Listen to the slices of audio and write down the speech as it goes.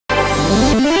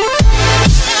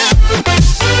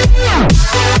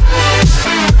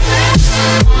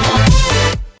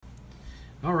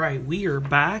All right, we are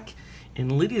back,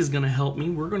 and Lydia's going to help me.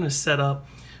 We're going to set up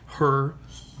her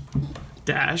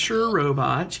Dasher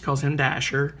robot, she calls him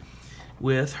Dasher,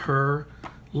 with her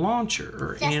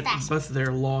launcher, and both of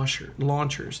their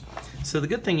launchers. So the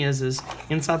good thing is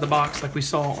inside the box, like we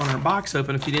saw on our box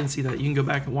open, if you didn't see that, you can go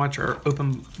back and watch our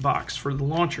open box for the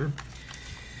launcher.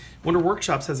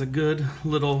 Wonderworkshops has a good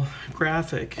little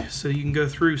graphic, so you can go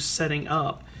through setting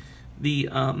up the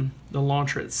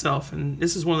launcher itself. And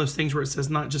this is one of those things where it says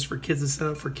not just for kids, it's set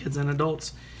up for kids and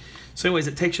adults. So anyways,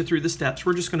 it takes you through the steps.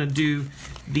 We're just going to do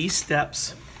these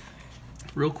steps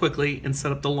real quickly and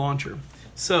set up the launcher.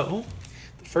 So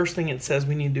the first thing it says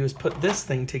we need to do is put this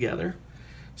thing together.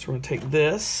 So we're going to take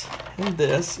this and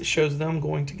this. It shows them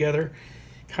going together,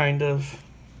 kind of,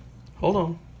 hold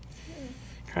on,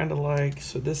 kind of like,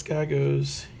 so this guy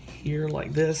goes here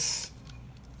like this,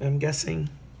 I'm guessing.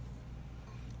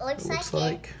 It looks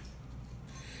like.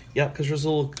 Yep, because there's a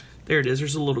little, there it is,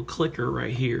 there's a little clicker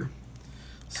right here.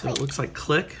 So click. It looks like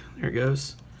click, there it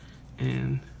goes,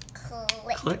 and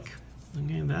click.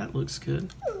 Okay, that looks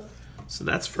good. Ooh. So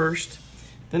that's first.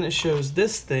 Then it shows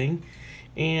this thing,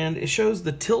 and it shows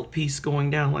the tilt piece going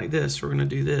down like this. We're going to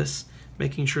do this,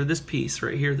 making sure this piece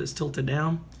right here that's tilted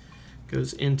down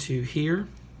goes into here.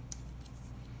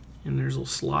 And there's little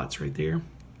slots right there.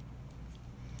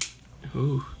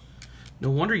 Ooh, no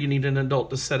wonder you need an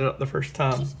adult to set it up the first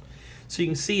time. So you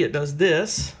can see it does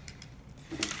this,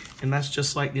 and that's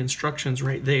just like the instructions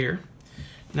right there.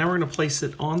 Now we're going to place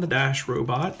it on the Dash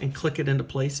robot and click it into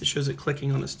place. It shows it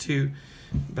clicking on its two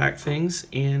back things,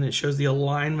 and it shows the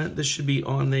alignment. This should be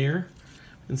on there.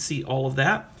 You can see all of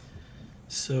that.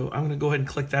 So I'm going to go ahead and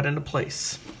click that into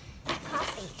place.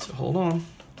 So hold on.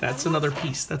 That's another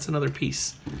piece. That's another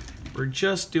piece. We're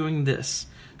just doing this.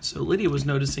 So Lydia was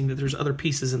noticing that there's other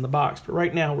pieces in the box, but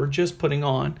right now we're just putting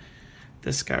on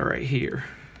this guy right here.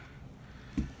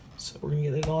 So we're going to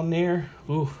get it on there.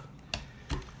 Ooh.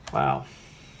 Wow.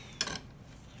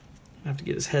 I have to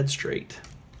get his head straight.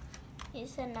 You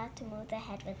said not to move the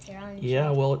head with your own.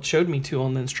 Yeah, well, it showed me to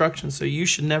on the instructions, so you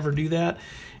should never do that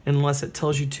unless it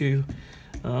tells you to,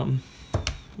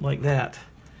 like that.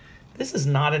 This is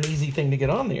not an easy thing to get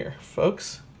on there,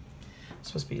 folks. It's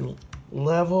supposed to be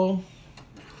level.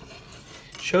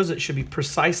 Shows it should be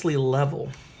precisely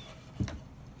level,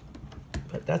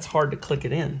 but that's hard to click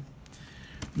it in.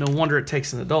 No wonder it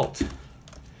takes an adult.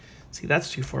 See, that's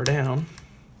too far down.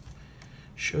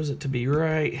 Shows it to be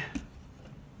right.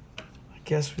 I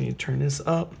guess we need to turn this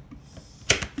up.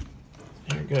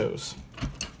 There it goes.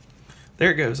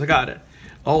 There it goes. I got it.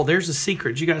 Oh, there's the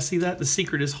secret. You guys see that? The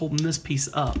secret is holding this piece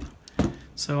up.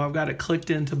 So I've got it clicked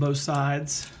into both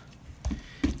sides,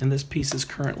 and this piece is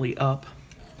currently up.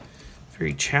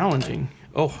 Very challenging.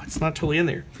 Oh, it's not totally in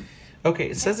there. Okay,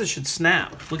 it says it should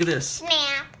snap. Look at this.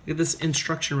 Snap. Look at this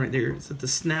instruction right there. It's at the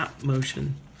snap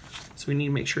motion. So we need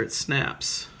to make sure it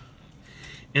snaps.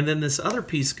 And then this other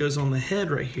piece goes on the head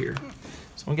right here.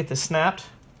 So we'll get this snapped.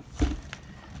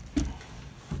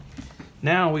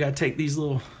 Now we got to take these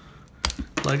little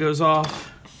Legos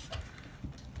off.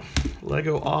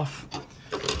 Lego off.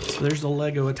 So there's the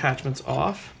Lego attachments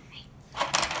off.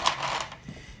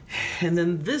 And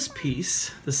then this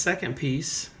piece, the second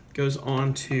piece, goes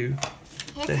on to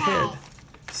the head.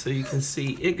 So you can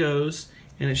see it goes,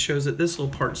 and it shows that this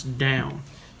little part's down.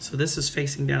 So this is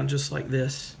facing down just like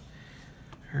this.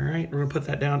 All right, we're gonna put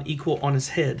that down equal on his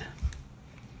head.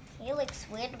 He looks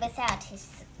weird without his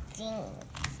things.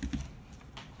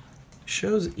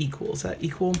 Shows equal. Is that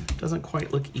equal? Doesn't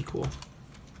quite look equal.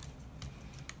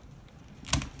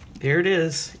 There it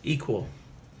is, equal.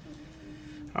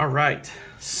 All right,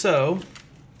 so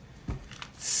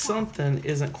something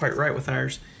isn't quite right with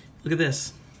ours. Look at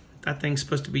this. That thing's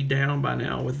supposed to be down by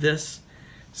now. With this,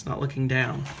 it's not looking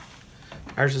down.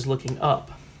 Ours is looking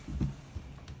up.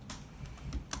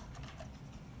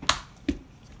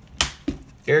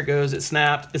 There it goes. It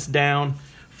snapped. It's down.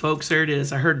 Folks, there it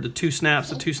is. I heard the two snaps,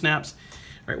 the two snaps.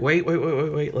 All right,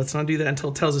 wait. Let's not do that until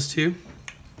it tells us to.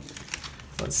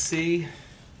 Let's see.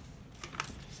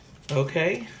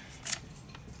 Okay.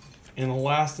 And the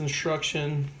last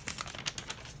instruction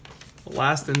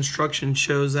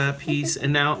shows that piece,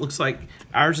 and now it looks like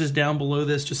ours is down below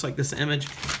this, just like this image.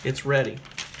 It's ready.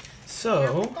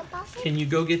 So, can you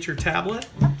go get your tablet?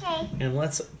 Okay. And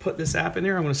let's put this app in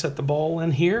there. I'm going to set the ball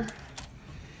in here,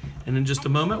 and in just a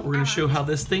moment, we're going to show how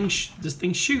this thing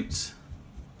shoots.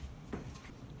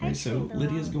 Okay, so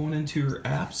Lydia's going into her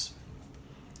apps.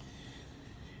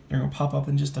 They're going to pop up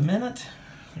in just a minute.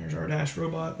 There's our Dash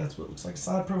robot. That's what it looks like,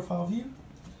 side profile view.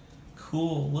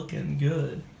 cool looking.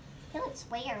 Good. He looks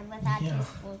weird without Yeah. his...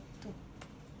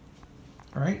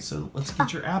 All right, so let's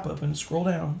get your app open. Scroll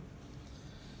down.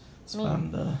 Let's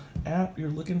find the app you're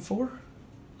looking for.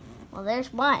 Well,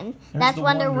 there's one. There's That's the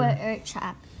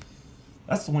Wonderworkshop.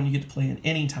 That's the one you get to play in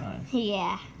anytime.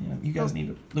 Yeah. Yeah, you guys need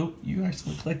to... Nope, you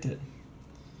actually clicked it.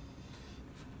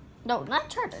 No, not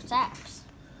charters, apps.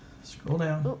 Scroll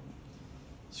down. Ooh.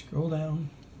 Scroll down.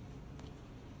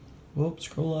 Whoop,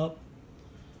 scroll up.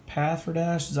 Path for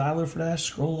Dash, Xylo for Dash,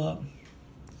 scroll up.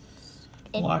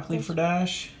 Blockly for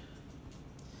Dash.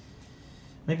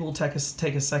 Maybe we'll take a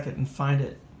second and find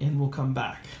it, and we'll come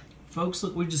back. Folks,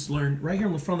 look, we just learned right here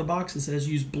on the front of the box it says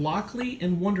use Blockly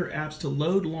and Wonder apps to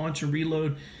load, launch, and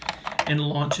reload, and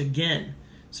launch again.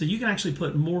 So you can actually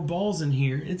put more balls in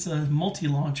here. It's a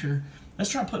multi-launcher. Let's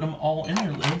try putting them all in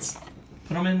there, Lids.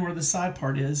 Put them in where the side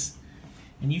part is,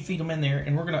 and you feed them in there,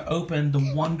 and we're going to open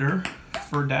the Wonder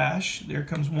for Dash. There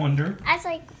comes Wonder. I was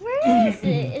like, where is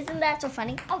it? Isn't that so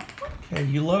funny? Oh, Okay,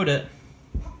 you load it.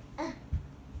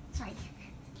 sorry.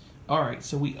 All right,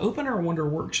 so we open our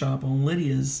Wonderworkshop on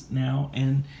Lydia's now,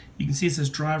 and you can see it says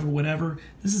drive or whatever.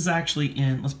 This is actually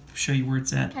in, let's show you where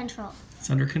it's at. Control. It's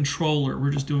under controller.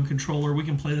 We're just doing controller. We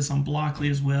can play this on Blockly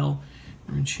as well.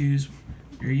 We're going to choose,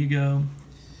 there you go.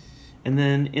 And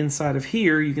then inside of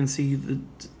here, you can see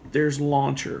there's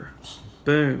launcher.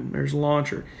 Boom, there's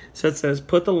launcher. So it says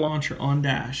put the launcher on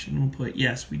Dash, and we'll put,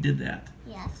 yes, we did that.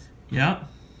 Yes. Yep.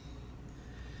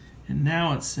 And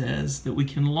now it says that we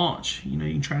can launch. You know,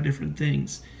 you can try different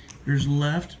things. There's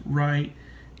left, right,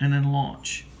 and then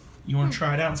launch. You want to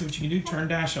try it out and see what you can do? Turn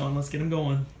Dash on. Let's get him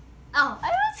going. Oh,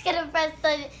 I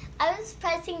was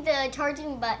pressing the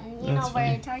charging button. You That's know where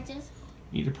funny. it charges?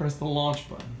 You need to press the launch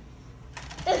button.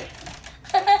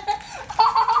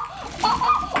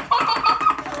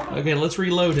 Okay, let's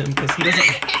reload him because he doesn't...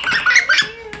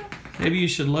 Maybe you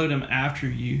should load him after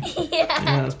you.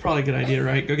 Yeah, that's probably a good idea,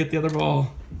 right? Go get the other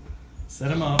ball. Set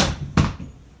him up.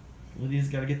 Lydia's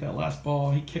got to get that last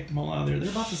ball. He kicked them all out of there. They're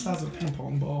about the size of a ping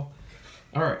pong ball.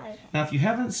 All right. Now, if you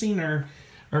haven't seen our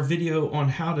video on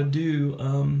how to do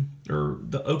or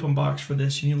the open box for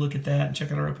this, you need to look at that and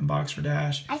check out our open box for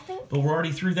Dash. But we're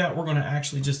already through that. We're going to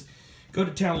actually just go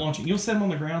to town launching. You'll set him on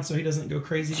the ground so he doesn't go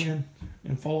crazy again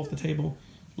and fall off the table.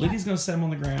 Lydia's going to set him on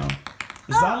the ground.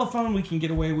 The xylophone we can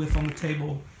get away with on the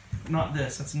table. Not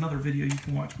this. That's another video you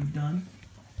can watch we've done.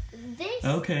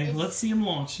 Okay, let's see him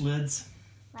launch, Lids.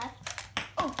 Left?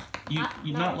 Oh.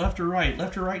 You're not left or right.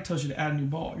 Left or right tells you to add a new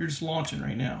ball. You're just launching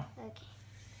right now. Okay.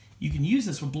 You can use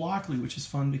this with Blockly, which is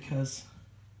fun because...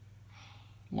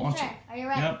 Launch it. Are you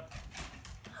ready? Yep.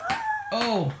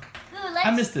 Oh! Ooh,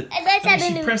 I missed it. Let's add a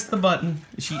She new... pressed the button.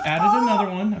 She added another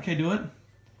one. Okay, do it.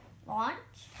 Launch.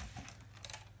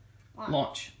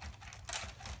 Launch.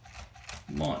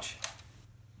 Launch.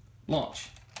 Launch.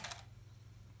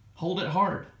 Hold it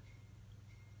hard.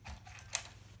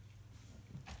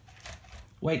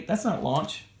 Wait, that's not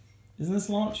launch. Isn't this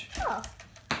launch? Oh.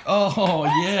 Oh,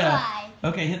 yeah. Why.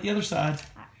 Okay, hit the other side.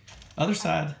 Other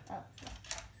side.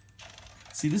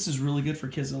 See, this is really good for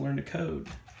kids to learn to code.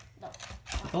 No.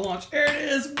 The launch. There it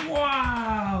is.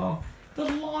 Wow. The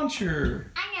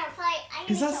launcher. I'm going to play.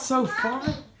 Is that so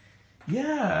fun?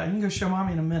 Yeah, you can go show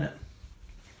Mommy in a minute.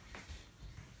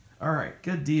 All right,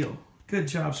 good deal. Good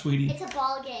job, sweetie. It's a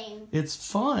ball game. It's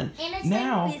fun. And it's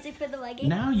now, music for the legging.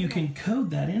 now you can code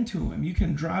that into him. You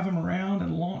can drive him around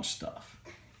and launch stuff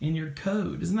in your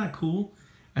code. Isn't that cool?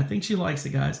 I think she likes it,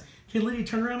 guys. Okay, Lydia,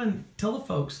 turn around and tell the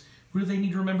folks what do they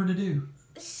need to remember to do.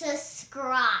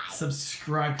 Subscribe.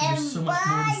 Subscribe, because there's so much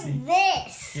more to see.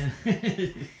 This.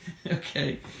 Yeah.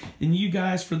 Okay. And you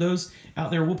guys, for those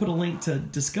out there, we'll put a link to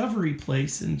Discovery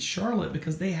Place in Charlotte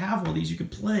because they have all these you can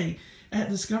play at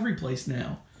Discovery Place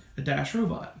now, a Dash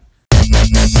Robot.